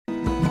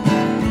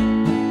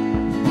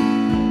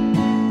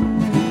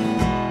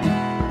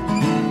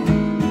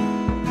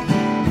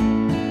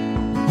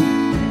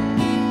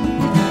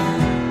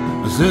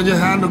said you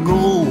had to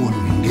go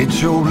and get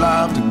your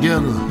life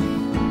together.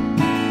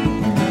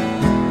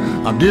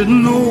 I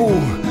didn't know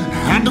I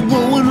had to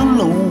go it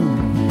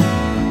alone.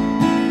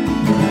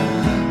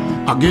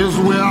 I guess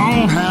we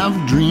all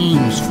have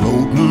dreams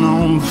floating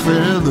on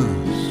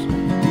feathers.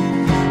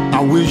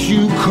 I wish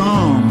you'd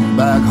come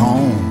back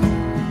home.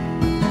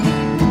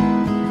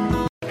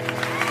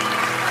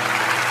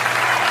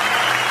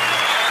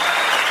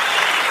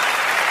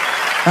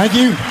 Thank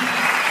you.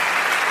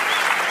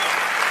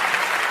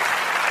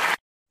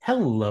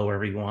 Hello,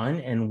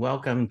 everyone, and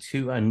welcome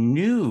to a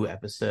new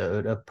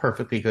episode of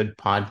Perfectly Good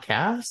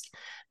Podcast,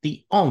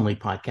 the only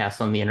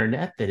podcast on the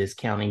internet that is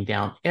counting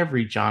down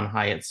every John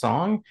Hiatt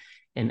song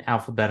in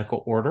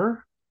alphabetical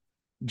order.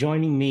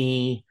 Joining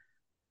me,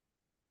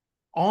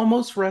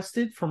 almost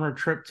rested from her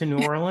trip to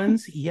New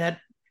Orleans, yet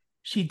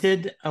she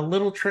did a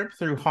little trip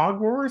through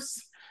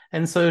Hogwarts,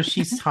 and so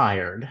she's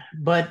tired.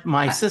 But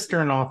my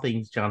sister in all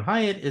things John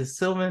Hiatt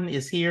Sylvan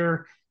is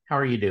here. How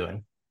are you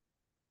doing?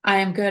 I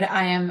am good.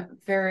 I am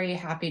very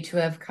happy to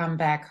have come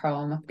back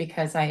home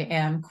because I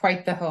am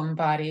quite the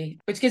homebody,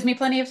 which gives me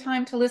plenty of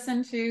time to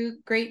listen to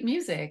great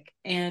music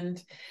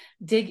and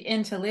dig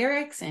into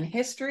lyrics and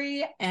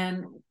history,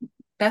 and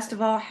best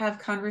of all, have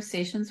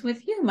conversations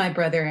with you, my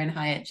brother in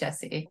Hiatt,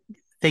 Jesse.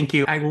 Thank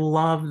you. I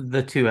love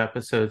the two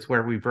episodes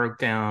where we broke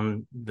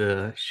down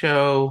the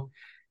show,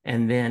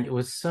 and then it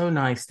was so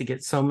nice to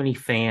get so many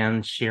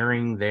fans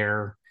sharing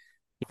their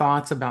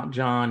thoughts about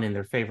John and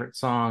their favorite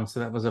songs.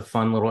 So that was a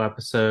fun little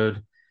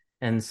episode.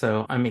 And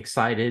so I'm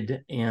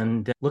excited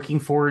and looking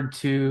forward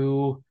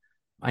to,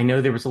 I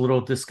know there was a little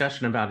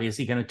discussion about, is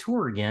he going to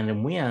tour again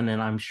and when? And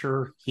I'm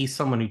sure he's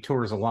someone who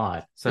tours a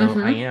lot. So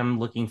I am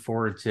looking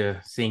forward to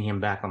seeing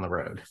him back on the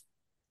road.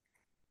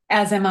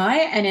 As am I.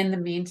 And in the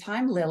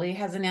meantime, Lily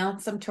has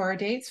announced some tour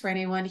dates for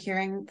anyone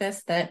hearing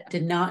this that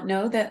did not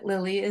know that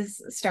Lily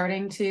is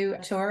starting to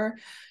tour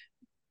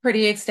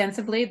pretty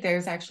extensively.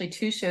 There's actually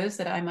 2 shows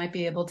that I might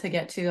be able to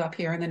get to up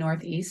here in the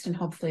Northeast, and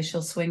hopefully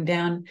she'll swing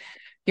down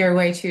your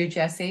way too,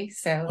 Jesse.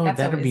 So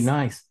that would be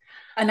nice.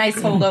 A nice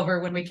holdover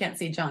when we can't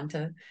see John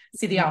to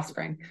see the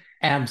offspring.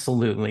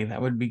 Absolutely.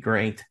 That would be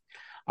great.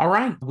 All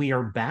right. We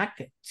are back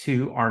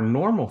to our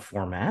normal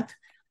format.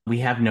 We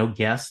have no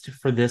guest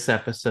for this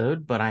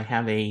episode, but I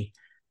have a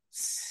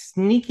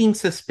sneaking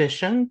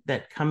suspicion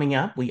that coming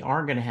up, we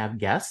are going to have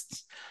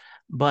guests.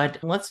 But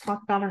let's talk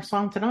about our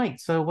song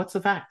tonight. So what's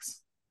the facts?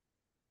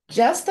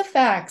 Just the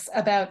facts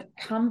about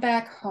Come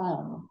Back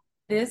Home.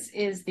 This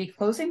is the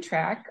closing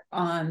track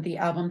on the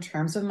album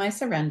Terms of My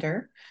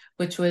Surrender,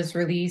 which was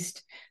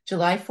released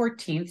July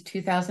 14th,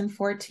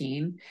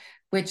 2014,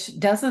 which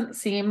doesn't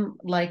seem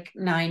like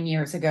 9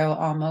 years ago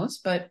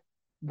almost, but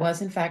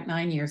was in fact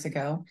 9 years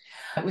ago.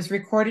 It was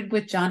recorded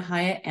with John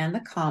Hiatt and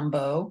the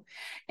Combo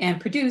and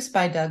produced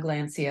by Doug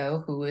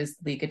Lancio, who is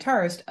the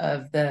guitarist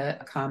of the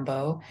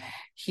Combo.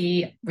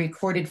 He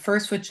recorded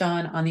first with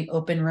John on the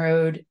Open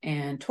Road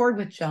and toured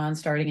with John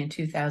starting in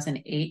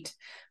 2008.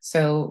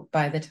 So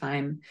by the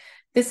time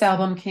this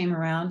album came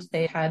around,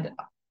 they had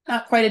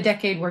not quite a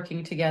decade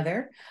working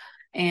together.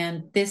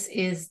 And this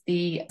is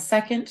the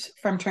second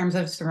from Terms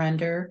of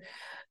Surrender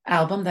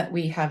album that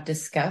we have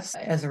discussed.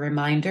 As a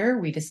reminder,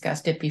 we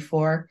discussed it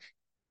before.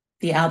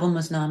 The album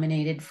was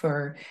nominated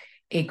for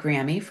a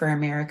Grammy for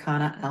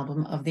Americana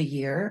Album of the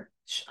Year,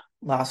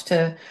 lost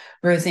to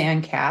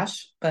Rosanne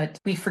Cash, but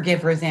we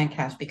forgive Rosanne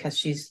Cash because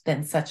she's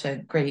been such a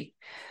great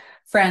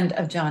friend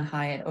of John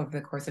Hiatt over the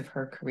course of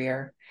her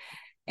career.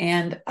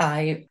 And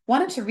I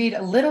wanted to read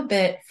a little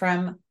bit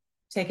from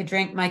Take a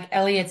Drink, Mike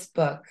Elliott's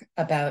book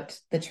about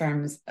the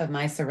Terms of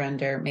My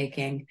Surrender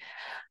making.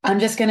 I'm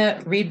just going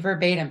to read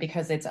verbatim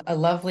because it's a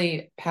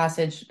lovely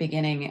passage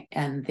beginning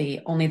and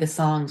the Only the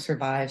Song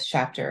Survives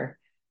chapter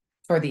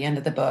for the end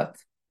of the book.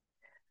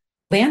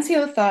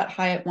 Lancio thought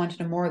Hiatt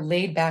wanted a more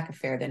laid-back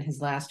affair than his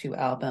last 2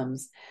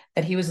 albums,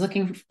 that he was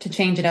looking to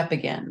change it up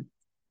again.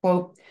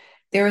 Quote,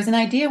 there was an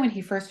idea when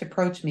he first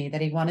approached me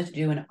that he wanted to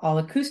do an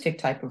all-acoustic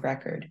type of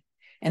record,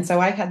 and so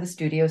I had the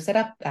studio set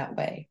up that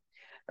way.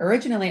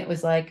 Originally, it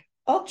was like,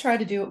 I'll try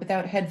to do it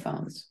without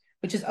headphones,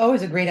 which is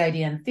always a great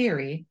idea in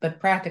theory, but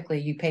practically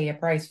you pay a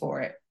price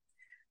for it.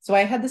 So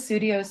I had the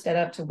studio set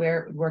up to where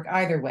it would work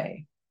either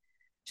way.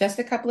 Just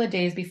a couple of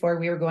days before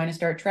we were going to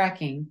start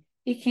tracking,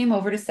 he came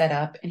over to set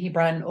up and he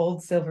brought an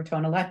old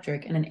Silvertone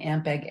electric and an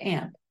Ampeg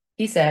amp.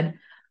 He said,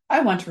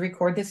 I want to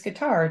record this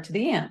guitar to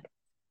the amp.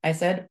 I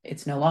said,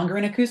 it's no longer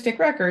an acoustic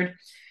record.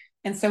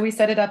 And so we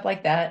set it up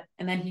like that.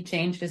 And then he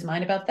changed his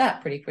mind about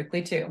that pretty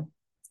quickly too.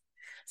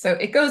 So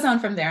it goes on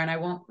from there, and I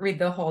won't read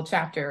the whole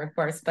chapter, of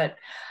course, but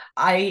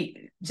I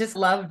just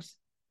loved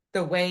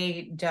the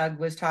way Doug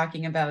was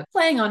talking about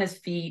playing on his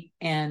feet.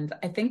 And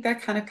I think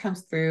that kind of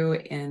comes through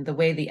in the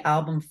way the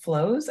album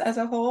flows as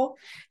a whole,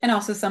 and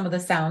also some of the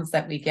sounds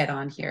that we get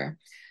on here.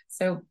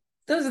 So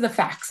those are the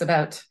facts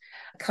about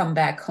Come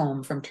Back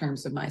Home from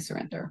Terms of My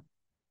Surrender.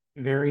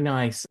 Very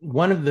nice.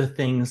 One of the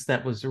things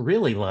that was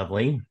really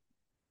lovely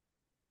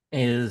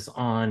is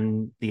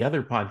on the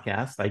other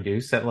podcast I do,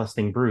 Set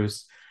Listing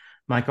Bruce,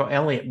 Michael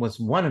Elliott was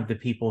one of the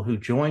people who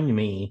joined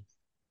me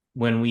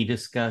when we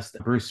discussed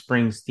Bruce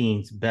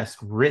Springsteen's best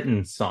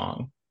written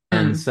song.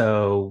 And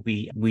so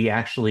we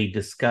actually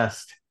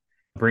discussed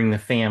Bring the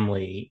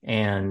Family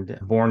and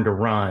Born to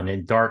Run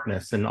and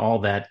Darkness and all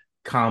that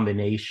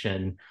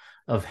combination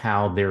of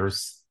how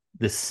there's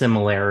this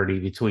similarity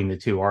between the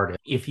two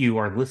artists. If you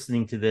are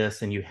listening to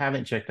this and you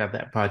haven't checked out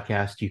that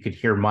podcast, you could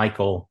hear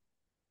Michael.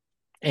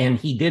 And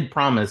he did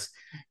promise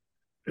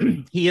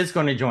he is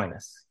going to join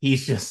us.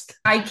 He's just...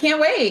 I can't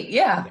wait.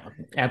 Yeah,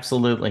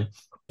 absolutely.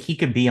 He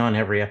could be on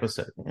every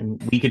episode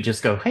and we could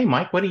just go, hey,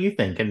 Mike, what do you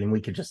think? And then we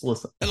could just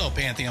listen. Hello,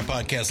 Pantheon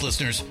podcast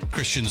listeners.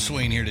 Christian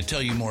Swain here to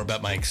tell you more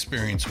about my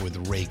experience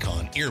with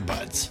Raycon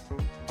earbuds.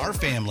 Our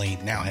family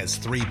now has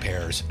 3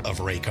 pairs of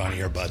Raycon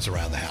earbuds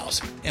around the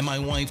house, and my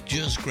wife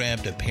just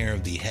grabbed a pair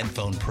of the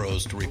Headphone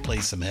Pros to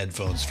replace some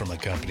headphones from a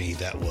company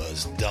that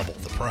was double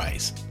the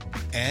price.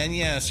 And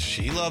yes,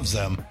 she loves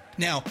them.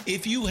 Now,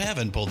 if you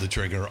haven't pulled the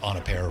trigger on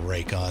a pair of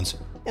Raycons,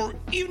 or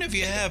even if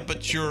you have,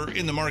 but you're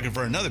in the market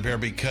for another pair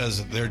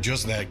because they're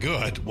just that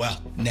good,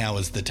 well, now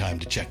is the time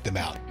to check them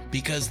out,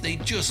 because they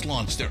just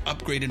launched their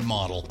upgraded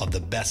model of the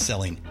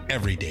best-selling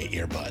everyday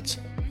earbuds.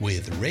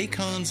 With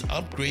Raycon's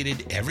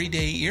upgraded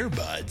everyday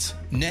earbuds,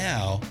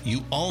 now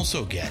you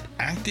also get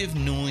active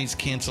noise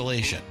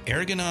cancellation,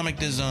 ergonomic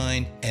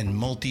design, and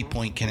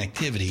multi-point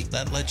connectivity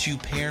that lets you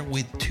pair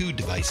with 2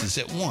 devices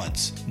at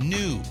once.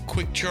 New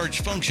quick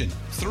charge function,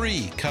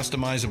 3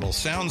 customizable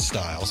sound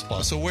styles,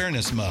 plus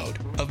awareness mode.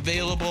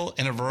 Available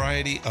in a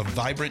variety of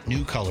vibrant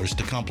new colors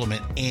to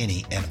complement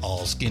any and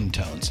all skin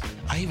tones.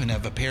 I even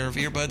have a pair of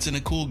earbuds in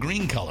a cool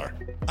green color.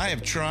 I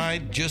have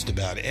tried just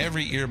about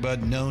every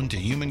earbud known to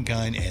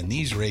humankind, and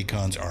these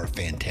Raycons are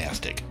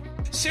fantastic.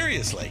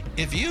 Seriously,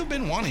 if you've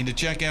been wanting to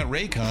check out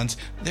Raycons,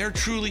 there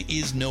truly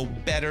is no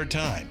better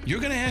time.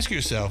 You're going to ask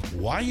yourself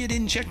why you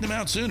didn't check them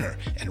out sooner,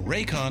 and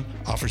Raycon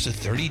offers a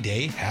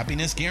 30-day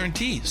happiness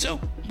guarantee. So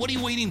what are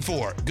you waiting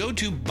for? Go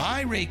to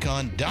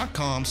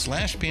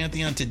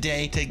buyraycon.com/Pantheon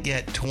today to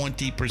get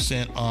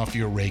 20% off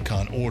your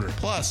Raycon order,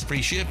 plus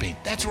free shipping.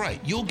 That's right,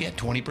 you'll get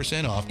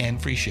 20% off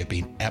and free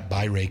shipping at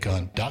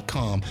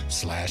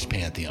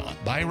buyraycon.com/Pantheon.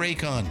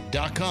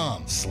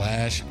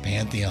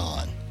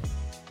 buyraycon.com/Pantheon.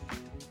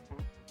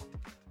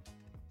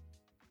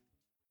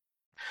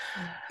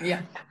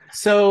 yeah.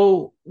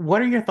 So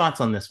what are your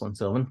thoughts on this one,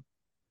 Sylvan?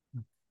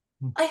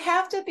 I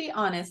have to be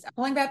honest,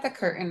 pulling back the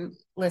curtain,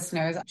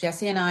 listeners,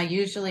 Jesse and I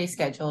usually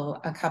schedule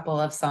a couple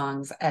of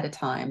songs at a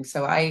time.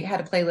 So I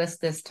had a playlist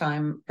this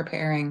time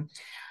preparing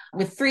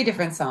with 3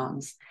 different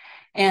songs.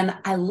 And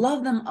I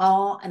love them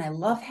all, and I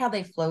love how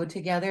they flowed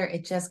together.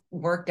 It just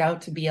worked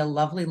out to be a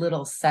lovely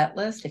little set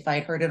list. If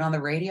I'd heard it on the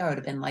radio, I would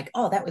have been like,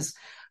 oh, that was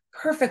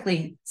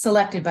perfectly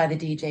selected by the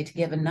DJ to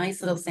give a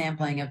nice little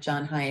sampling of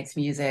John Hiatt's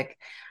music.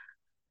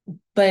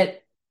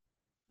 But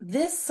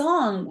this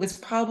song was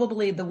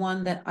probably the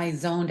one that I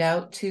zoned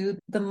out to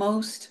the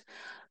most.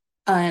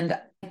 And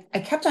I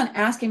kept on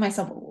asking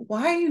myself,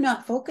 why are you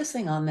not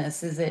focusing on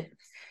this? Is it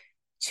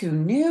too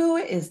new?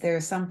 Is there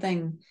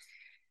something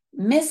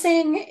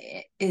missing?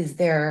 Is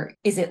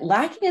it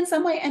lacking in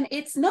some way? And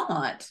it's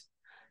not,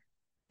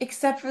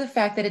 except for the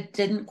fact that it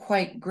didn't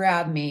quite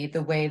grab me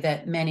the way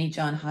that many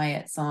John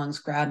Hiatt songs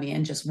grab me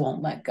and just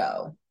won't let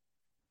go.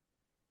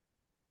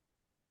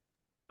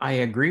 I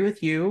agree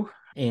with you.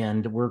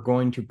 And we're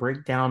going to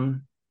break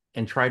down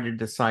and try to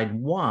decide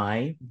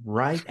why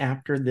right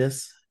after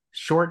this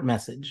short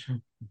message.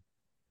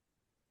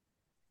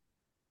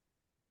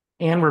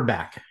 And we're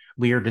back.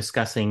 We are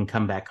discussing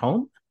Come Back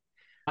Home.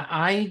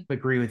 I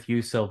agree with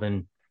you,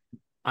 Sylvan.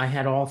 I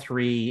had all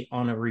 3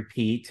 on a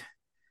repeat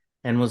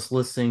and was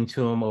listening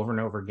to them over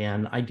and over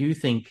again. I do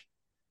think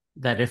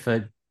that if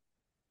a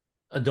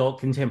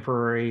adult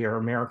contemporary or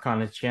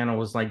Americana channel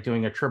was like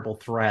doing a triple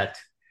threat,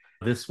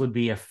 this would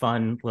be a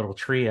fun little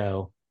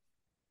trio.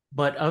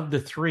 But of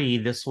the 3,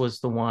 this was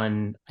the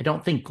one I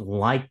don't think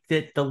liked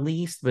it the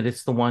least, but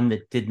it's the one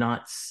that did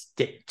not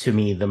stick to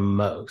me the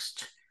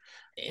most.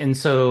 And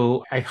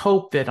so I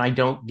hope that I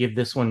don't give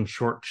this one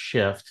short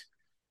shift.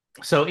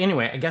 So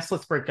anyway, I guess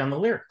let's break down the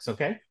lyrics,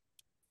 okay?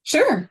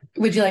 Sure.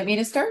 Would you like me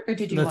to start, or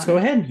did you Let's go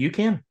ahead. You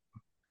can.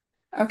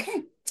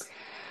 Okay.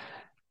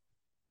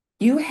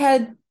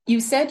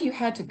 You said you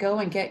had to go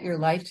and get your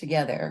life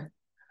together.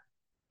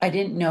 I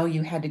didn't know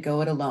you had to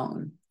go it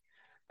alone.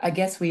 I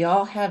guess we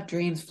all have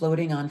dreams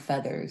floating on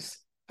feathers.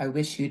 I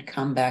wish you'd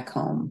come back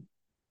home.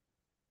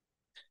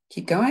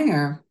 Keep going,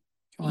 or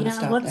do you want to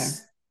stop there?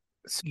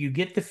 So you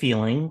get the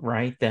feeling,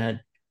 right,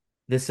 that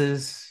this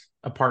is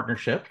a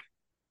partnership,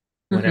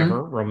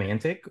 whatever,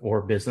 romantic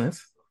or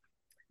business.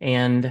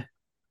 And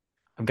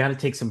I've got to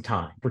take some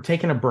time. We're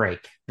taking a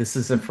break. This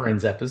is a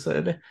Friends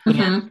episode.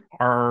 And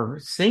our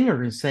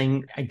singer is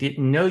saying, I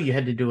didn't know you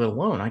had to do it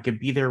alone. I could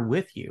be there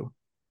with you.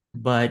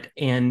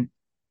 And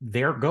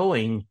they're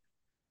going,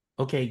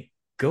 okay,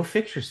 go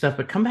fix your stuff,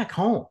 but come back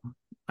home.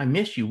 I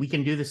miss you. We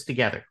can do this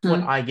together.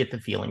 What I get the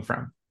feeling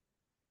from.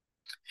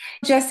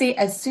 Jesse,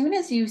 as soon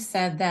as you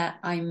said that,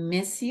 I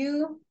miss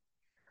you,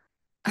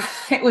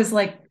 it was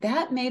like,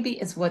 that maybe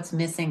is what's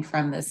missing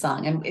from this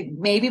song. And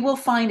maybe we'll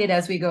find it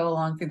as we go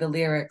along through the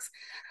lyrics.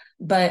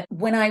 But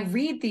when I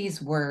read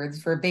these words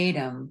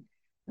verbatim,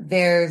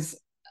 there's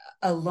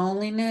a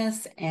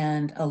loneliness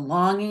and a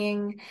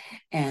longing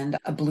and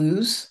a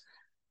blues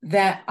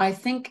that I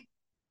think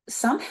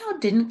somehow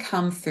didn't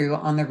come through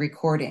on the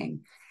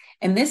recording.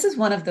 And this is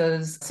one of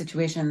those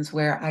situations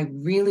where I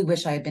really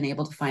wish I had been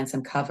able to find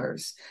some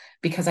covers,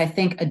 because I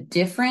think a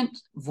different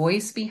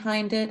voice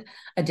behind it,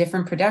 a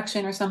different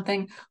production or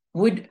something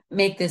would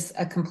make this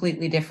a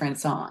completely different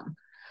song.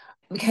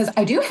 Because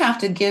I do have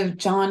to give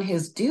John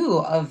his due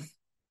of,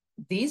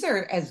 these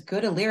are as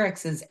good a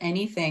lyrics as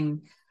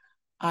anything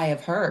I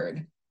have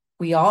heard.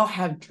 We all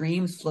have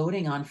dreams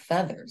floating on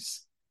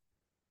feathers.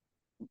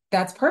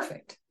 That's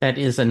perfect. That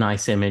is a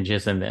nice image,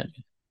 isn't it?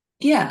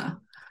 Yeah.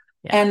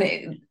 Yeah.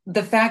 And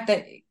the fact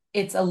that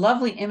it's a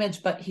lovely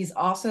image, but he's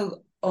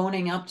also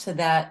owning up to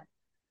that.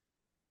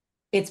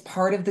 It's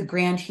part of the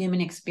grand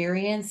human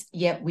experience,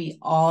 yet we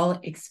all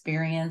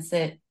experience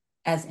it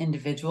as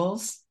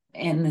individuals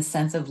in the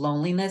sense of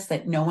loneliness,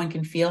 that no one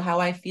can feel how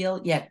I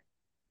feel, yet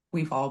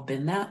we've all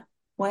been that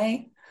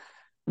way.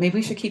 Maybe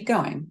we should keep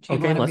going. Do you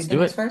Okay, want to let's read the do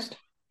next it. first?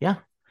 Yeah.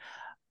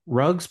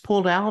 Rugs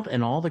pulled out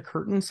and all the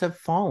curtains have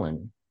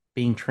fallen,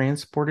 being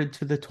transported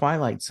to the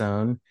twilight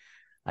zone.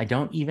 I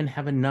don't even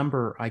have a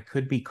number I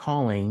could be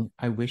calling.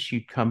 I wish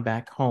you'd come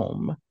back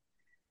home.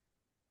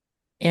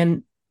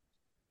 And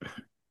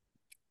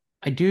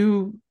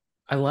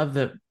I love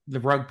that the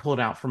rug pulled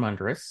out from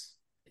under us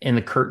and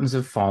the curtains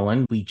have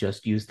fallen. We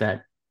just used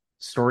that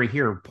story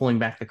here, pulling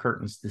back the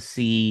curtains to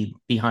see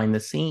behind the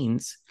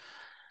scenes.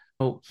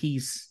 Oh,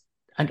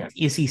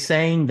 is he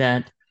saying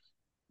that,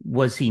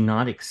 was he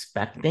not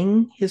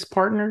expecting his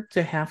partner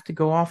to have to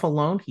go off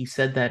alone? He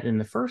said that in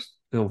the first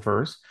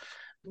verse.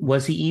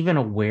 Was he even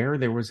aware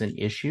there was an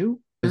issue?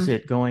 Is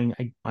it going,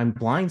 I'm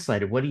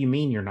blindsided. What do you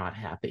mean you're not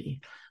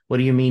happy? What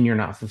do you mean you're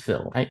not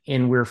fulfilled?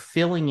 And we're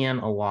filling in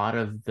a lot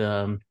of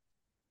the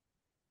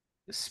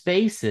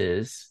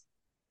spaces.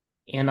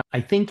 And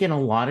I think in a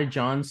lot of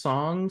John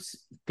songs,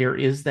 there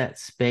is that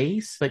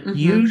space, but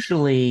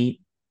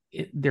usually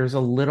there's a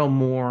little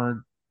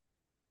more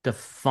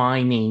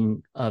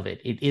defining of it.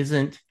 It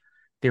isn't,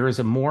 there is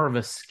a more of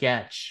a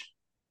sketch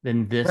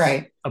than this,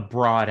 Right. a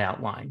broad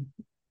outline.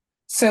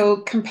 So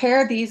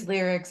compare these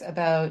lyrics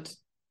about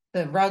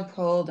the rug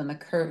pulled and the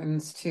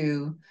curtains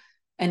to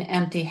an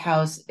empty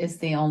house is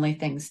the only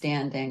thing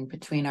standing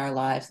between our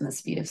lives and the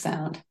speed of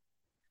sound.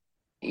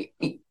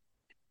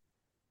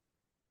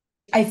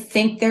 I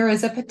think there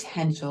is a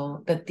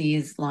potential that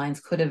these lines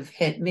could have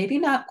hit, maybe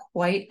not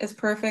quite as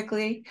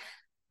perfectly,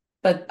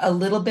 but a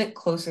little bit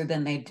closer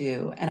than they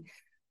do. And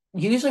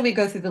usually we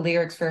go through the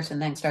lyrics first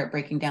and then start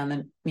breaking down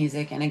the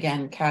music. And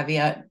again,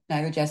 caveat,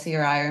 neither Jesse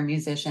or I are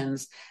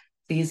musicians.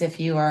 Please, if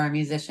you are a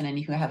musician and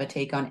you have a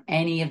take on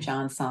any of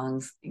John's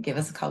songs, give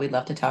us a call. We'd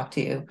love to talk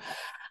to you.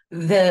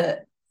 The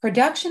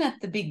production at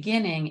the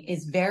beginning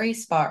is very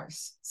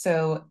sparse.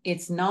 So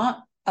it's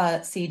not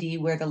a CD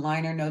where the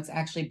liner notes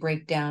actually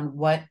break down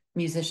what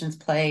musicians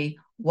play,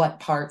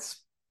 what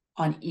parts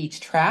on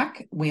each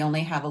track. We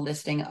only have a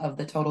listing of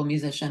the total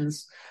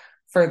musicians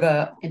for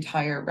the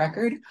entire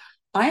record.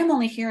 I am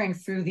only hearing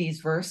through these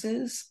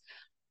verses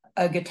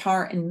a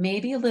guitar and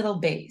maybe a little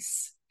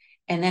bass.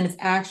 And then it's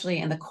actually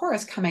in the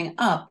chorus coming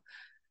up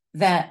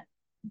that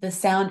the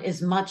sound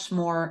is much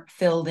more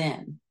filled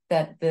in,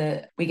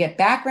 that we get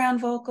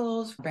background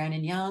vocals.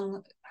 Brandon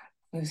Young,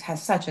 who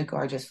has such a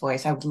gorgeous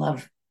voice. I would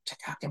love to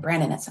talk to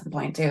Brandon at some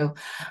point too.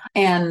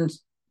 And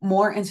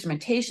more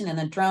instrumentation and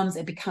the drums,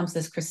 it becomes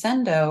this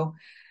crescendo,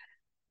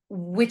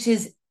 which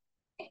is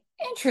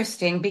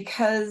interesting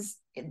because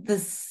the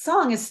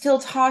song is still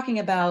talking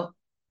about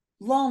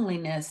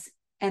loneliness.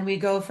 And we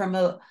go from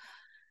a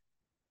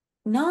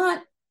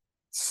not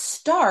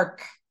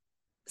stark,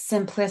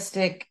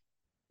 simplistic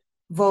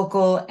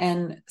vocal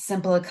and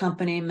simple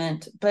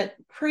accompaniment, but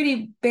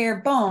pretty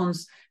bare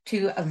bones,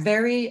 to a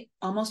very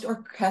almost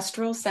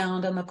orchestral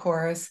sound on the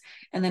chorus.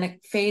 And then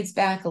it fades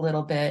back a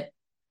little bit.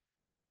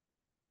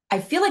 I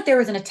feel like there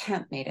was an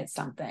attempt made at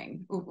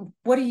something.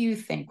 What do you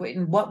think?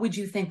 And what would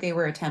you think they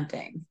were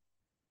attempting?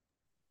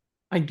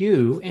 I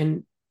do.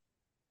 And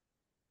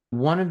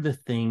one of the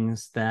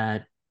things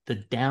that the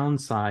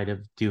downside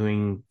of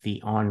doing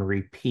the on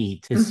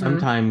repeat is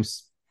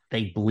sometimes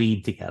they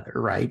bleed together,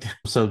 right?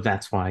 So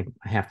that's why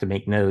I have to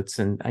make notes.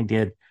 And I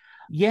did.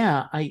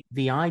 Yeah,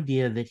 the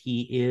idea that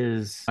he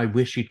is, I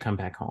wish you'd come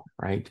back home,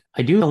 right?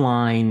 I do the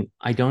line,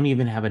 I don't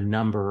even have a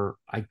number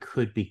I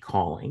could be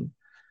calling.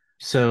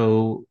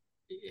 So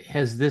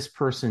has this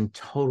person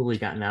totally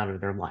gotten out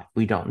of their life?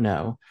 We don't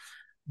know.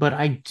 But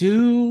I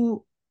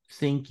do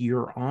think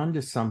you're onto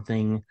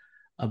something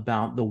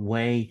about the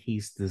way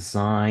he's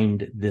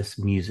designed this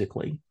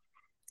musically,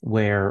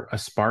 where a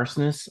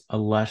sparseness, a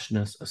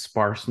lushness, a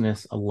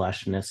sparseness, a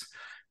lushness,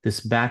 this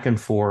back and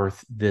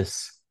forth,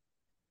 this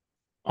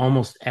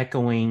almost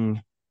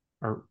echoing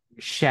or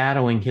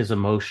shadowing his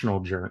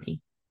emotional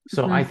journey.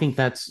 So I think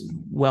that's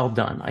well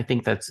done. I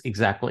think that's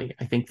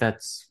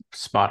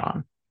spot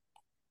on.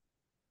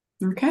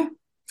 Okay.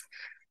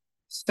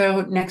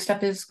 So next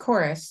up is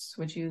chorus.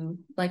 Would you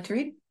like to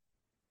read?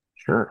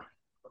 Sure.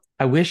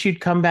 I wish you'd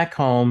come back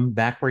home,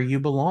 back where you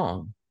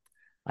belong.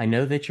 I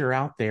know that you're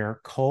out there,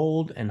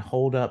 cold and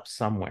holed up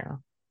somewhere.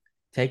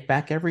 Take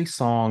back every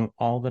song,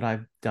 all that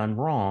I've done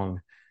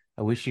wrong.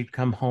 I wish you'd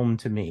come home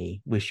to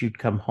me. Wish you'd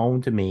come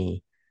home to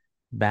me,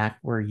 back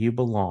where you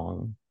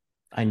belong.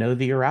 I know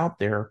that you're out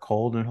there,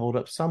 cold and holed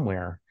up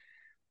somewhere.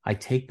 I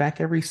take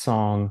back every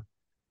song,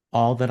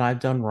 all that I've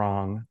done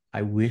wrong.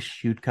 I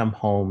wish you'd come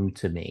home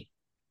to me.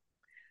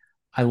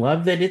 I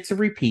love that it's a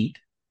repeat,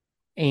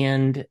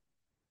 and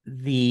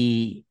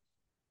the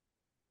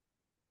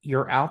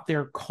you're out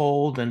there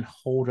cold and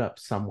holed up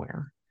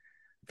somewhere.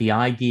 The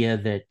idea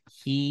that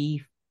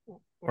he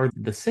or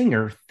the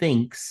singer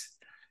thinks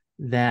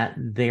that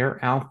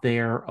they're out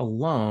there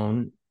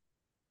alone,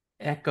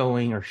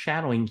 echoing or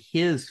shadowing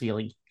his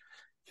feeling.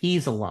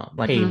 He's alone.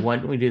 Like, hey, why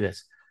don't we do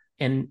this?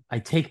 And I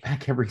take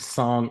back every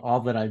song,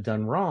 all that I've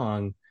done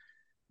wrong.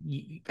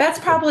 That's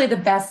probably the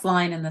best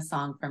line in the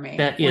song for me.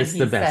 That is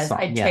the best song.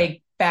 I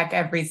take back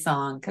every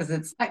song, because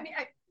it's,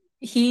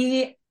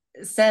 he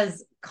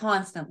says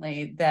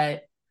constantly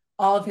that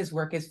all of his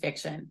work is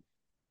fiction,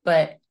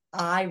 but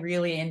I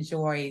really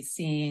enjoy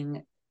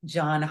seeing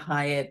John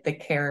Hiatt, the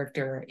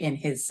character in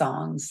his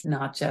songs,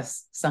 not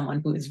just someone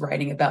who is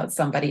writing about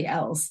somebody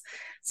else.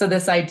 So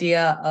this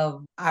idea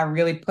of, I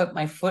really put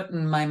my foot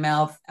in my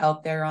mouth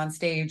out there on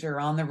stage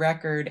or on the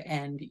record,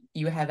 and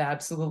you have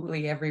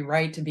absolutely every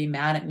right to be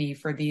mad at me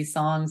for these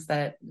songs,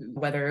 that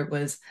whether it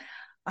was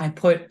I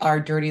put our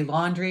dirty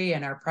laundry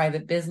and our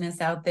private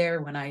business out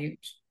there when I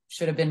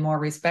should have been more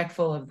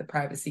respectful of the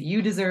privacy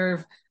you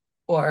deserve,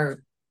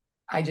 or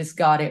I just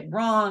got it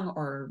wrong,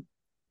 or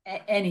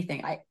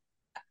anything.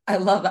 I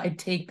love I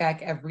take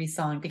back every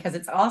song, because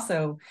it's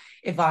also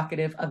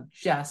evocative of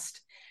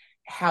just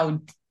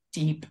how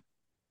deep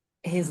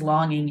his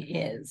longing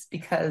is,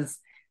 because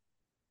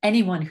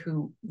anyone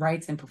who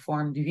writes and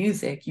performs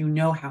music, you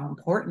know how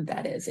important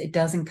that is. It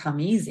doesn't come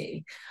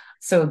easy.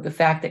 So the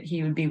fact that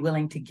he would be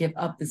willing to give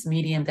up this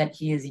medium that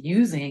he is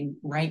using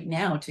right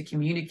now to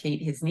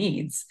communicate his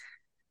needs,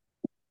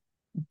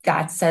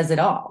 that says it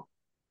all.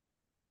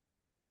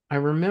 I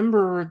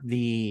remember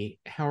the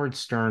Howard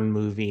Stern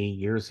movie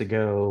years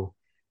ago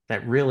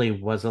that really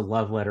was a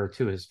love letter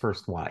to his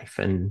first wife.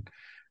 And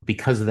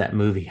because of that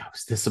movie, I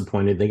was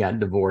disappointed they got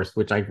divorced,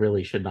 which I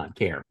really should not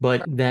care.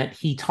 But that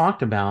he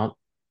talked about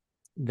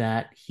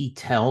that he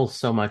tells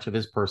so much of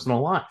his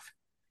personal life.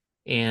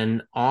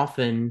 And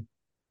often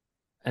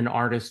an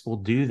artist will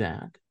do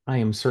that. I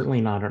am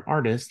certainly not an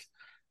artist,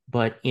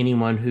 but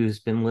anyone who's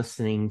been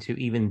listening to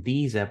even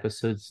these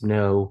episodes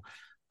know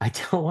I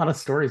tell a lot of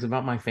stories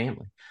about my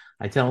family.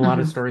 I tell a lot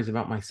of stories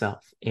about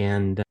myself.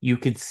 And you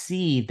could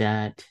see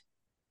that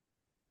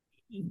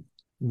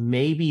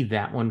maybe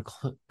that one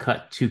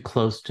cut too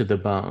close to the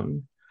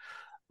bone.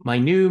 My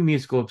new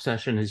musical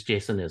obsession is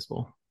Jason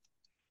Isbell.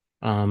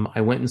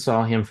 I went and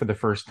saw him for the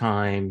first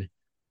time,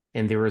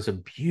 and there was a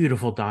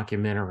beautiful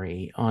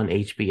documentary on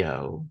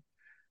HBO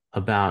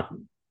about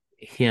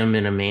him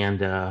and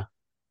Amanda.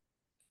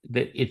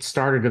 That it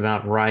started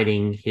about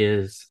writing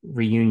his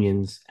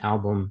Reunions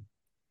album,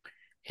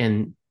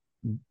 and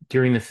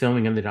during the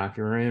filming of the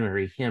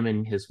documentary, him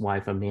and his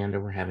wife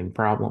Amanda were having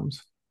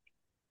problems.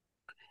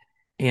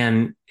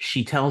 And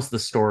she tells the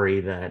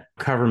story that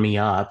Cover Me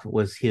Up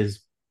was his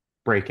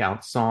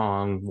breakout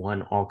song,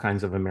 won all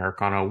kinds of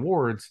Americana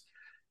awards.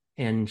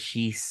 And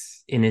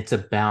it's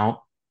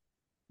about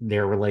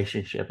their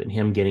relationship and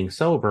him getting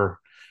sober.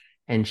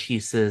 And she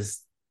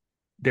says,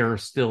 there are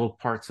still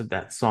parts of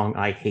that song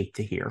I hate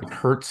to hear. It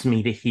hurts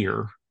me to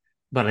hear,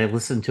 but I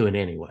listen to it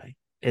anyway.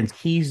 And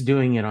he's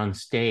doing it on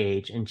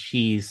stage. And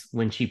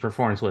when she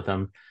performs with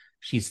him,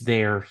 she's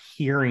there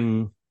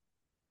hearing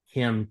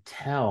him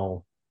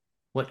tell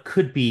what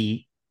could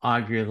be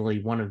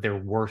arguably one of their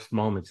worst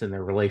moments in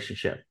their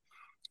relationship.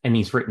 And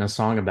he's written a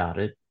song about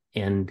it.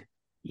 And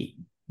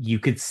you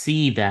could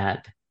see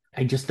that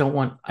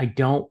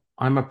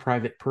I'm a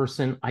private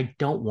person. I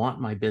don't want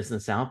my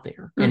business out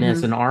there. And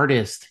as an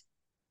artist,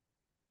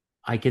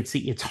 I could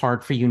see it's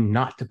hard for you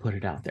not to put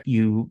it out there.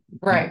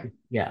 Right.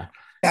 Yeah.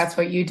 That's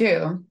what you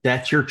do.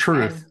 That's your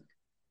truth.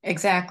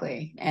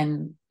 Exactly.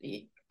 And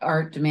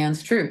art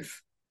demands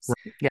truth.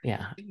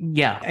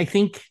 Yeah. I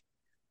think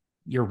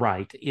you're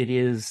right.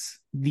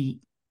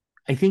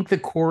 I think the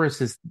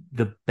chorus is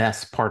the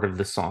best part of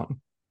the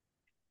song.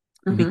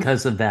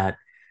 Because of that,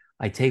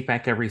 I take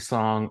back every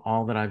song,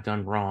 all that I've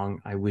done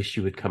wrong. I wish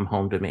you would come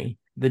home to me.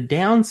 The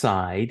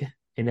downside,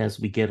 and as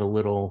we get a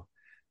little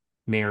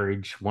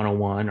marriage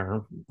 101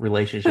 or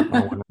relationship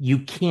 101, you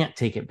can't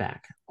take it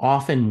back.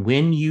 Often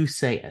when you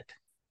say it,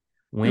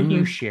 when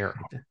you share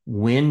it,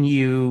 when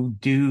you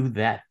do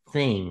that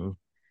thing,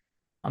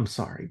 I'm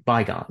sorry,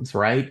 bygones,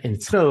 right?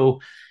 And so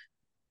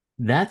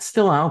that's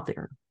still out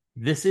there.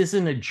 This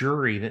isn't a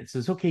jury that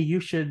says, okay, you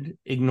should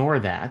ignore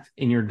that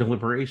in your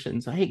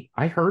deliberations. Hey,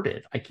 I heard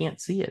it. I can't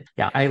see it.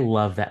 Yeah, I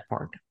love that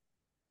part.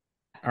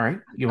 All right.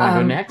 You want to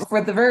go next?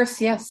 For the verse,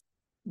 yes.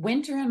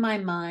 Winter in my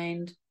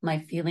mind, my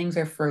feelings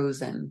are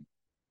frozen.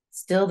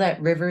 Still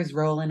that river's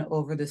rolling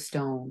over the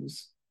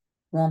stones.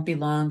 Won't be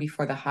long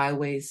before the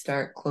highways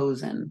start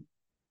closing.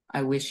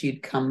 I wish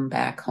you'd come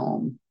back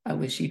home. I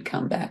wish you'd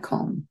come back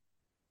home.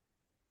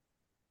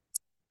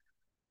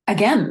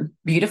 Again,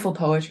 beautiful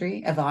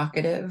poetry,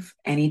 evocative.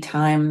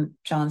 Anytime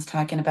John's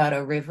talking about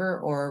a river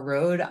or a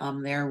road,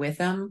 I'm there with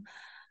him.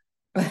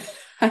 But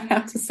I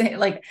have to say,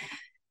 like,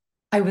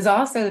 I was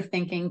also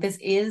thinking this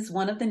is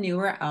one of the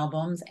newer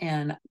albums,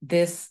 and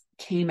this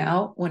came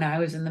out when I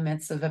was in the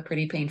midst of a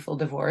pretty painful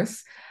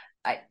divorce.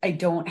 I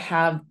don't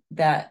have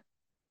that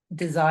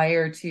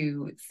desire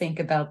to think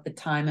about the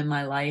time in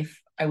my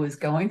life I was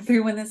going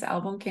through when this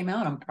album came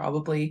out. I'm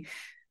probably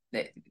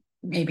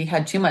maybe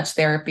had too much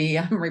therapy.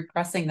 I'm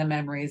repressing the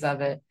memories of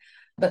it.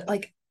 But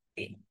like,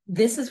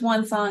 this is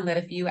one song that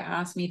if you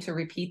asked me to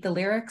repeat the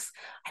lyrics,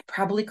 I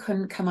probably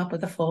couldn't come up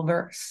with a full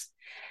verse.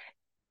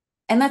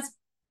 And that's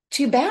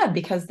too bad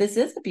because this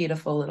is a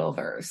beautiful little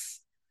verse.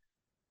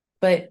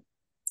 But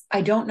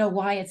I don't know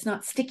why it's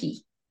not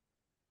sticky.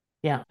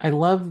 Yeah, I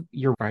love,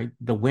 you're right.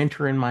 The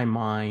winter in my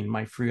mind,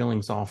 my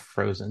feelings all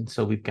frozen.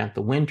 So we've got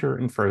the winter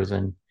and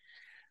frozen,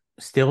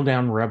 still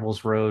down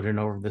Rebels Road and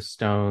over the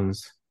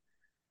stones.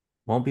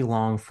 Won't be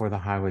long before the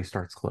highway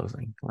starts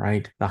closing,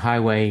 right? The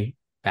highway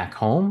back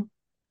home,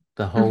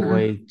 the whole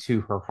way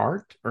to her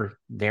heart or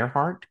their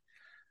heart.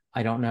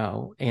 I don't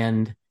know.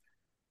 And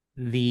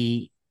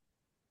you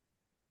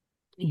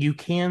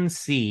can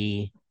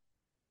see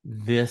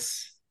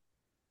this,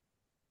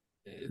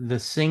 the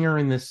singer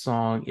in this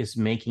song is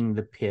making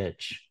the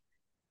pitch,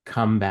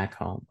 come back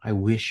home. I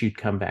wish you'd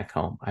come back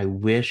home. I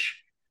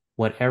wish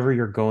whatever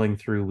you're going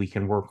through, we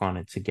can work on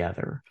it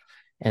together.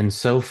 And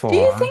so far, do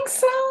you think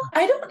so?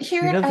 I don't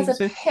hear it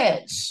as a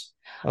pitch.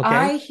 Okay.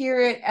 I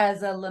hear it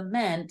as a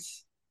lament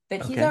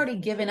that he's already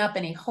given up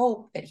any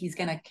hope that he's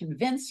going to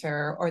convince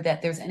her or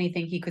that there's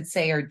anything he could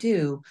say or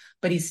do,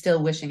 but he's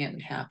still wishing it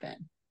would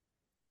happen.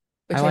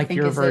 Which I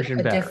think is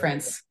a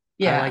difference.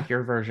 Yeah. I like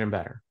your version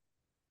better.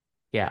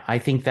 Yeah, I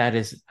think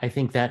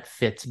that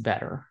fits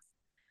better.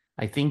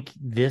 I think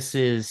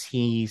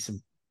he's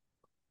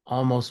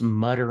almost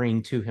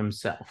muttering to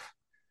himself,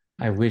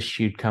 I wish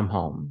you'd come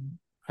home.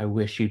 I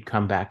wish you'd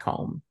come back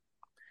home.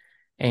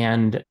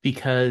 And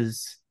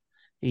because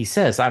he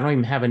says, I don't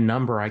even have a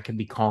number I could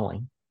be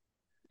calling.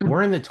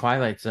 We're in the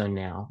Twilight Zone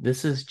now.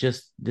 This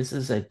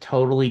is a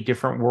totally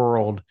different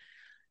world.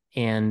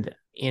 And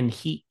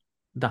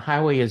the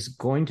highway is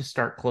going to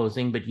start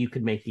closing, but you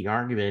could make the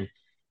argument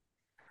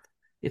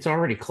it's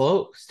already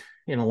closed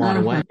in a lot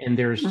of ways. And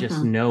there's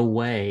just no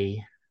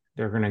way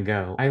they're going to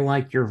go. I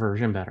like your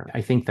version better.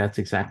 I think that's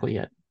exactly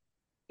it.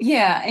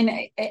 Yeah.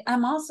 And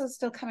I'm also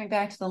still coming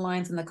back to the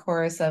lines in the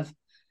chorus of,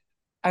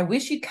 I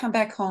wish you'd come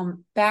back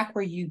home, back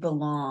where you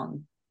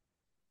belong.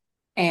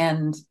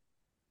 And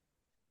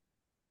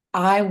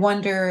I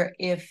wonder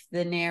if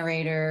the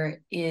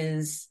narrator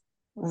is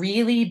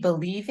really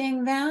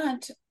believing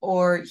that,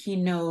 or he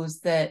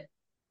knows that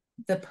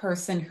the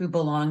person who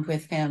belonged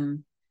with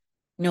him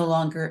no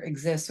longer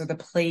exists, or the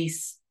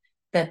place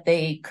that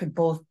they could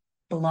both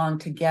belong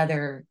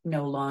together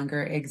no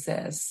longer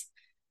exists.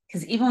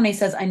 Because even when he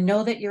says, I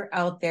know that you're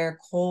out there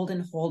cold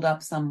and holed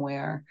up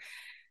somewhere,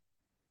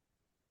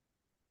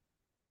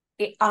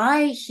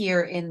 I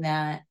hear in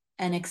that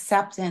an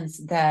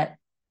acceptance that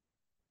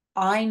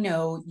I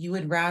know you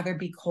would rather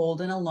be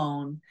cold and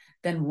alone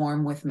than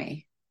warm with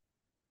me.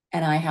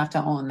 And I have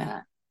to own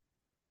that.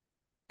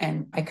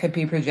 And I could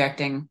be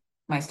projecting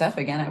my stuff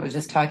again. I was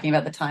just talking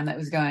about the time that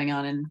was going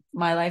on in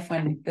my life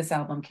when this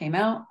album came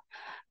out.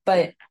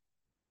 But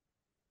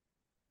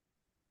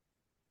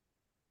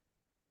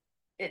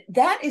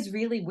that is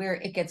really where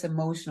it gets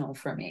emotional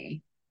for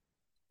me.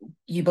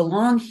 You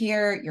belong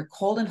here. You're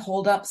cold and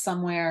holed up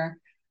somewhere.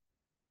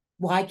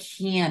 Why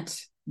can't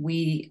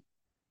we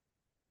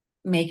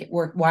make it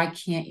work? Why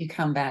can't you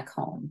come back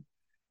home?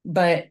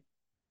 But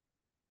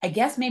I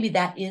guess maybe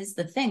that is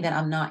the thing that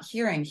I'm not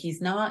hearing. He's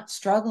not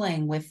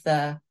struggling with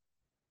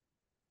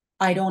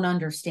I don't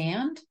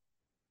understand.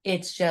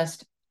 It's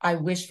just, I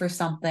wish for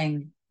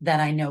something that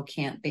I know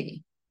can't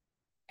be.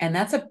 And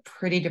that's a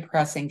pretty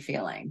depressing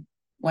feeling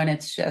when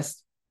it's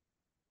just,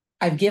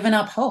 I've given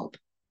up hope.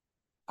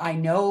 I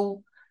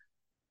know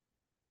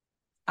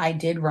I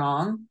did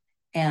wrong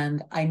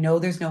and I know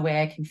there's no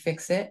way I can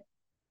fix it.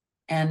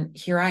 And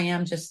here I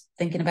am just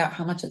thinking about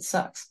how much it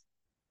sucks.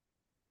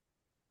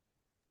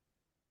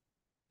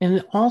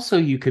 And also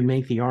you could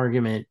make the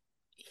argument,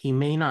 he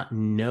may not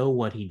know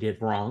what he did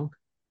wrong.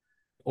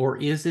 Or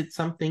is it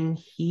something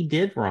he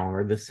did wrong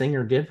or the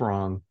singer did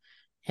wrong?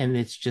 And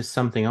it's just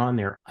something on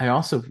there.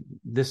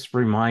 This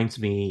reminds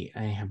me,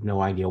 I have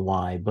no idea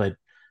why, but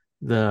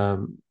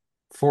the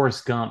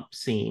Forrest Gump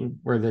scene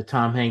where the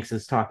Tom Hanks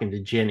is talking to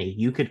Jenny.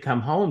 You could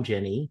come home,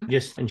 Jenny.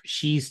 And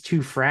she's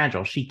too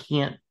fragile.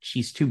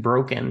 She's too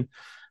broken.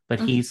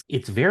 But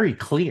it's very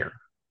clear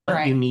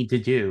what you need to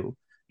do.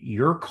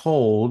 You're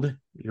cold,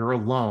 you're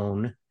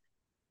alone.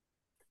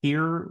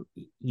 Here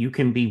you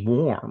can be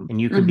warm and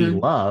you can be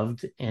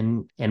loved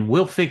and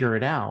we'll figure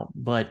it out.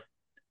 But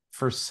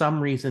for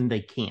some reason they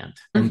can't.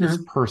 And this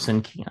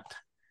person can't.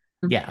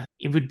 Yeah,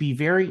 it would be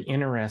very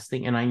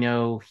interesting. And I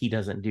know he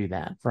doesn't do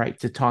that, right?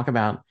 To talk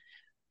about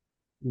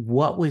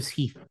what was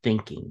he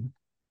thinking?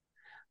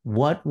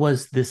 What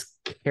was this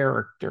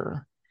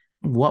character?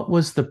 What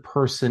was the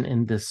person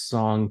in this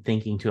song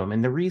thinking to him?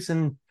 And the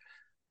reason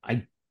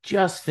I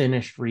just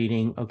finished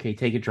reading, okay,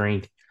 take a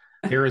drink.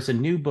 There is a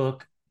new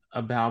book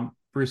about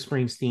Bruce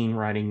Springsteen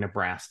writing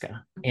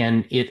Nebraska.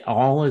 And it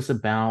all is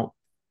about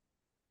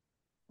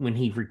when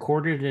he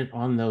recorded it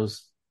on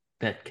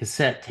that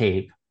cassette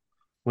tape,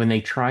 when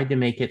they tried to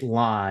make it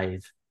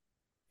live,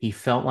 he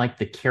felt like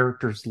the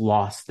characters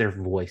lost their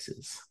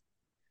voices.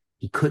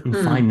 He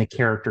couldn't find the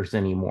characters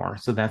anymore.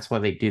 So that's why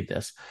they did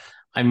this.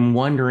 I'm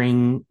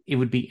wondering, it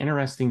would be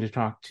interesting to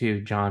talk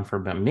to John for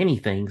about many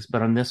things,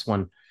 but on this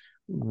one,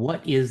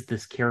 what is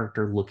this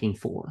character looking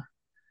for?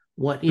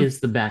 What is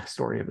the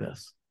backstory of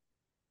this?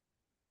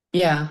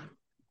 Yeah.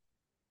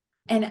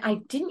 And I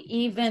didn't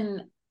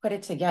even put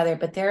it together,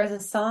 but there is a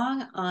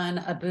song on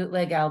a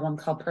bootleg album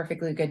called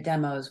Perfectly Good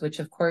Demos, which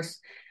of course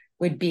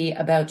would be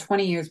about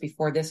 20 years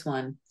before this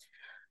one,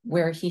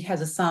 where he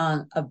has a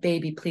song of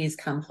Baby Please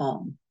Come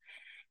Home.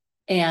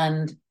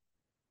 And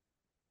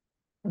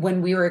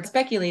when we were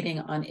speculating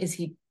on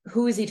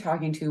who is he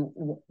talking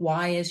to?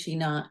 Why is she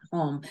not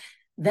home?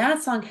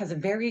 That song has a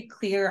very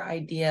clear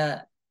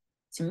idea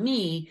to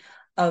me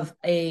of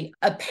a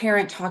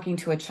parent talking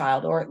to a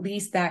child, or at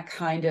least that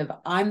kind of,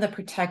 I'm the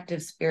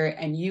protective spirit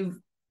and you've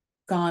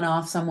gone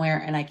off somewhere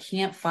and I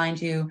can't find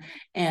you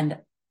and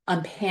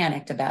I'm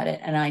panicked about it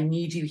and I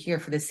need you here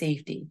for the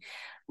safety.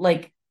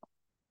 Like,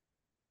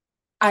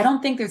 I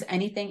don't think there's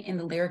anything in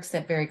the lyrics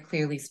that very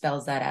clearly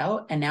spells that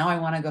out. And now I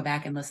want to go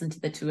back and listen to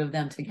the two of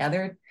them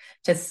together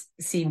to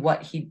see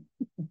what he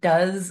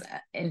does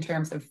in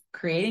terms of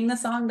creating the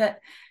song that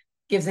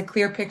gives a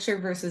clear picture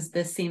versus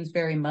this seems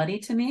very muddy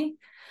to me.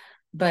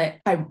 But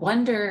I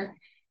wonder,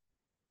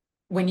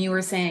 when you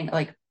were saying,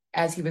 like,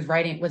 as he was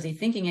writing, was he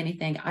thinking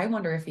anything? I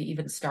wonder if he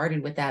even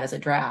started with that as a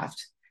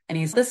draft.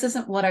 And this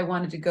isn't what I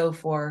wanted to go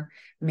for.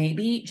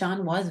 Maybe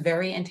John was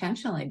very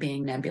intentionally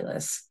being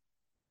nebulous.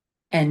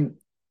 And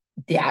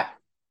that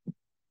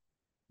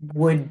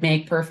would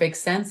make perfect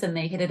sense. And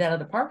they hit it out of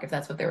the park if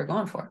that's what they were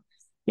going for.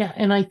 Yeah.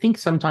 And I think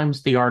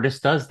sometimes the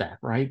artist does that,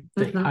 right?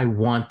 I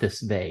want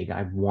this vague.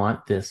 I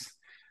want this.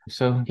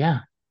 So, yeah.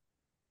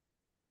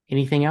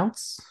 Anything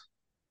else?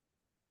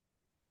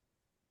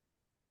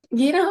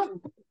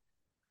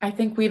 I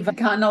think we've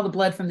gotten all the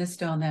blood from this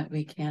stone that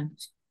we can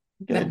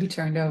that be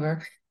turned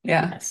over.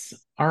 Yeah. Yes.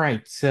 All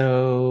right.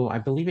 So I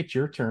believe it's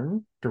your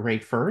turn to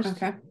rate first.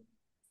 Okay.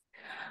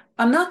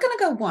 I'm not going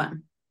to go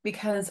one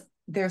because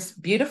there's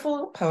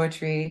beautiful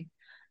poetry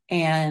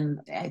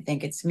and I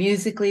think it's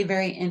musically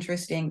very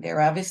interesting.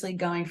 They're obviously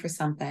going for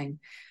something,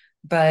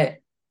 but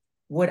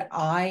would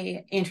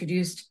I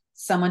introduce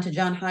someone to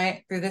John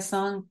Hiatt through this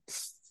song?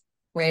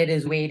 It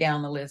is way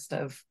down the list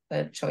of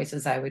the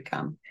choices I would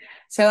come.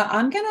 So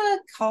I'm going to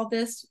call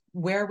this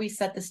Where We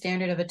Set the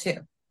Standard of a 2.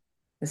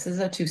 This is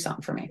a 2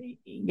 song for me.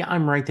 Yeah,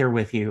 I'm right there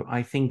with you.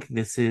 I think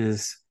this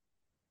is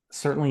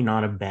certainly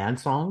not a bad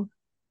song.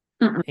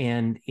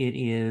 And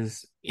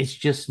it's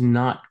just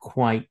not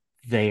quite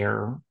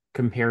there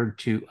compared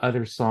to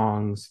other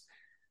songs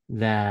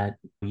that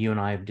you and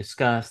I have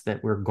discussed,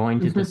 that we're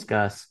going to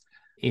discuss.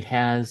 It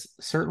has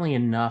certainly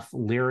enough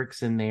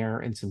lyrics in there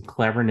and some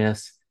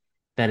cleverness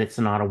that it's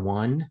not a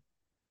 1.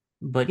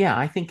 But yeah,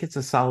 I think it's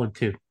a solid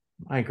 2.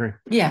 I agree.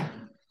 Yeah.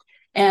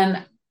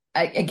 And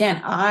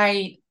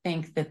I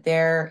think that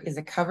there is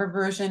a cover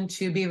version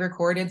to be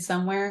recorded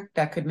somewhere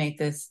that could make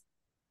this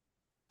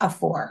a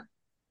 4.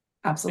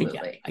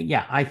 Absolutely.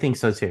 Yeah, I think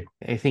so too.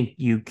 I think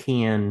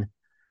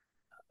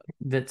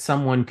that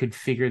someone could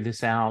figure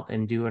this out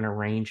and do an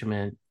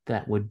arrangement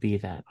that would be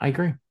that. I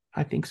agree.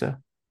 I think so.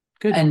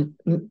 Good. And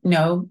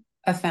no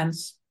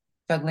offense,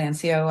 Doug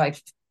Lancio.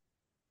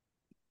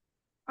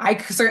 I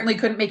certainly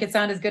couldn't make it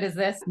sound as good as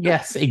this.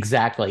 Yes,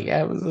 exactly.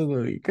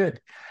 Absolutely.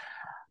 Good.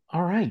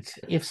 All right.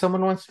 If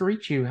someone wants to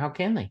reach you, how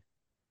can they?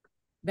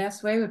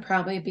 Best way would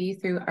probably be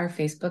through our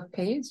Facebook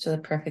page, to the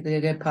Perfectly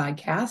Good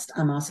Podcast.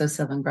 I'm also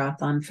Sylvan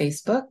Groth on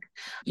Facebook.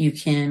 You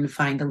can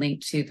find a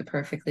link to the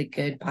Perfectly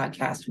Good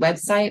Podcast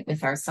website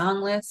with our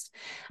song list,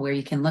 where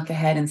you can look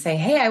ahead and say,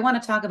 hey, I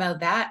want to talk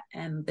about that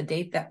and the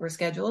date that we're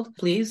scheduled.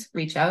 Please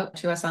reach out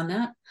to us on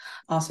that.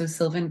 Also,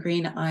 Sylvan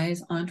Green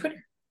Eyes on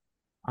Twitter.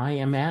 I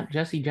am at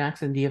Jesse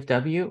Jackson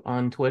DFW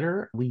on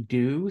Twitter. We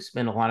do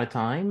spend a lot of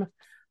time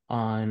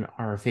on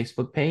our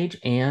Facebook page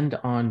and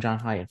on John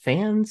Hiatt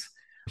Fans.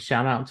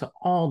 Shout out to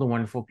all the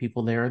wonderful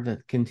people there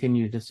that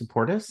continue to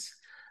support us.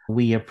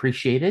 We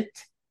appreciate it.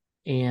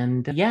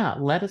 And yeah,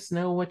 let us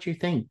know what you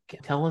think.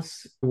 Tell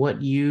us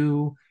what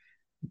you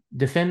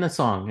defend the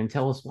song and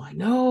tell us why.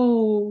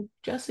 No,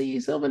 Jesse,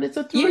 Sylvan, it's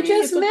a 3. You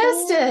just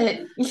missed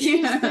it.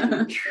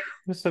 Yeah. It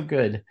was so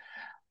good.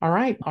 All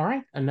right.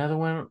 Another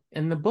one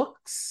in the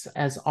books.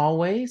 As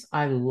always,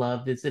 I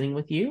love visiting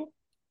with you.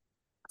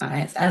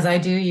 As I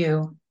do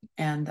you.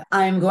 And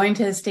I'm going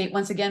to state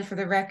once again for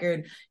the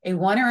record, a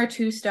 1 or a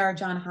 2 star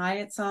John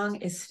Hiatt song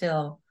is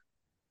still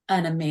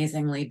an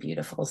amazingly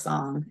beautiful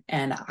song,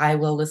 and I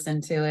will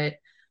listen to it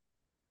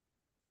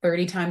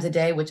 30 times a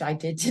day, which I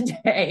did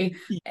today.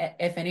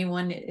 If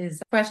anyone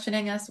is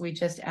questioning us, we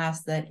just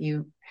ask that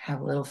you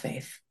have a little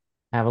faith.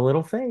 Have a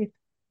little faith.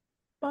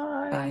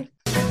 Bye.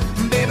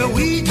 Baby,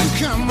 we can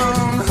come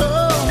on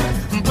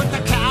home, put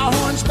the cow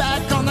horns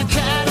back on the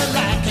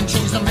Cadillac and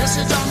change the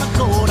message on the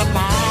coat of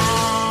mine.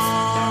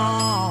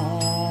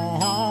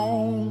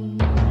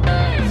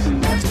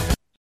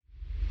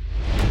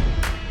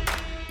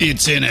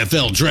 It's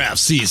NFL draft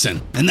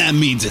season, and that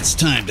means it's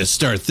time to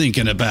start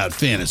thinking about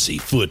fantasy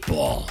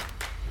football.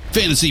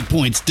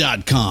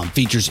 FantasyPoints.com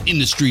features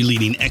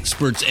industry-leading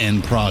experts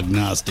and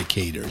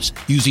prognosticators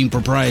using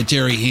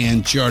proprietary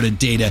hand-charted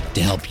data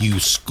to help you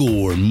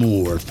score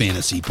more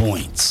fantasy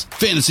points.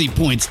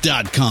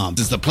 FantasyPoints.com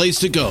is the place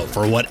to go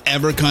for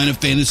whatever kind of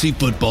fantasy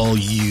football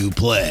you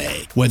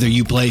play. Whether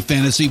you play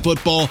fantasy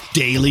football,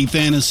 daily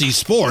fantasy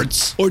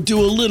sports, or do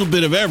a little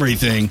bit of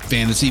everything,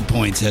 Fantasy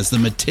Points has the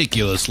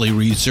meticulously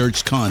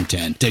researched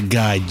content to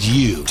guide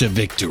you to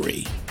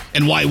victory.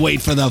 And why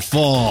wait for the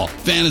fall?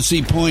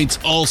 Fantasy Points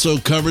also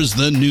covers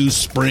the new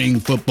spring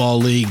football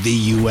league,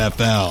 the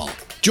UFL.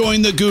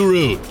 Join the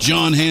guru,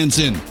 John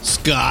Hansen,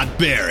 Scott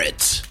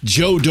Barrett,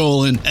 Joe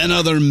Dolan, and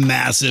other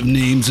massive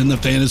names in the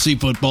fantasy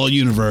football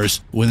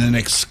universe with an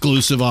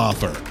exclusive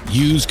offer.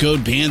 Use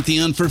code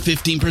Pantheon for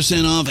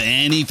 15% off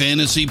any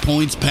Fantasy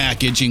Points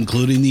package,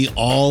 including the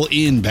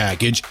all-in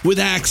package, with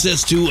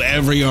access to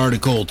every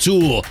article,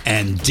 tool,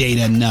 and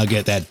data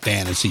nugget that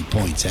Fantasy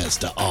Points has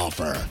to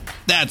offer.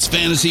 That's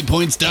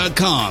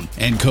FantasyPoints.com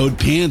and code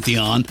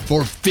Pantheon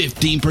for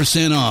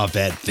 15% off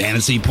at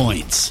Fantasy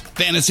Points.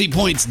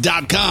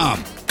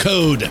 FantasyPoints.com,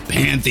 code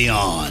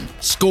Pantheon.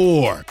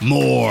 Score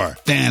more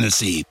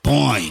fantasy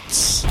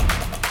points.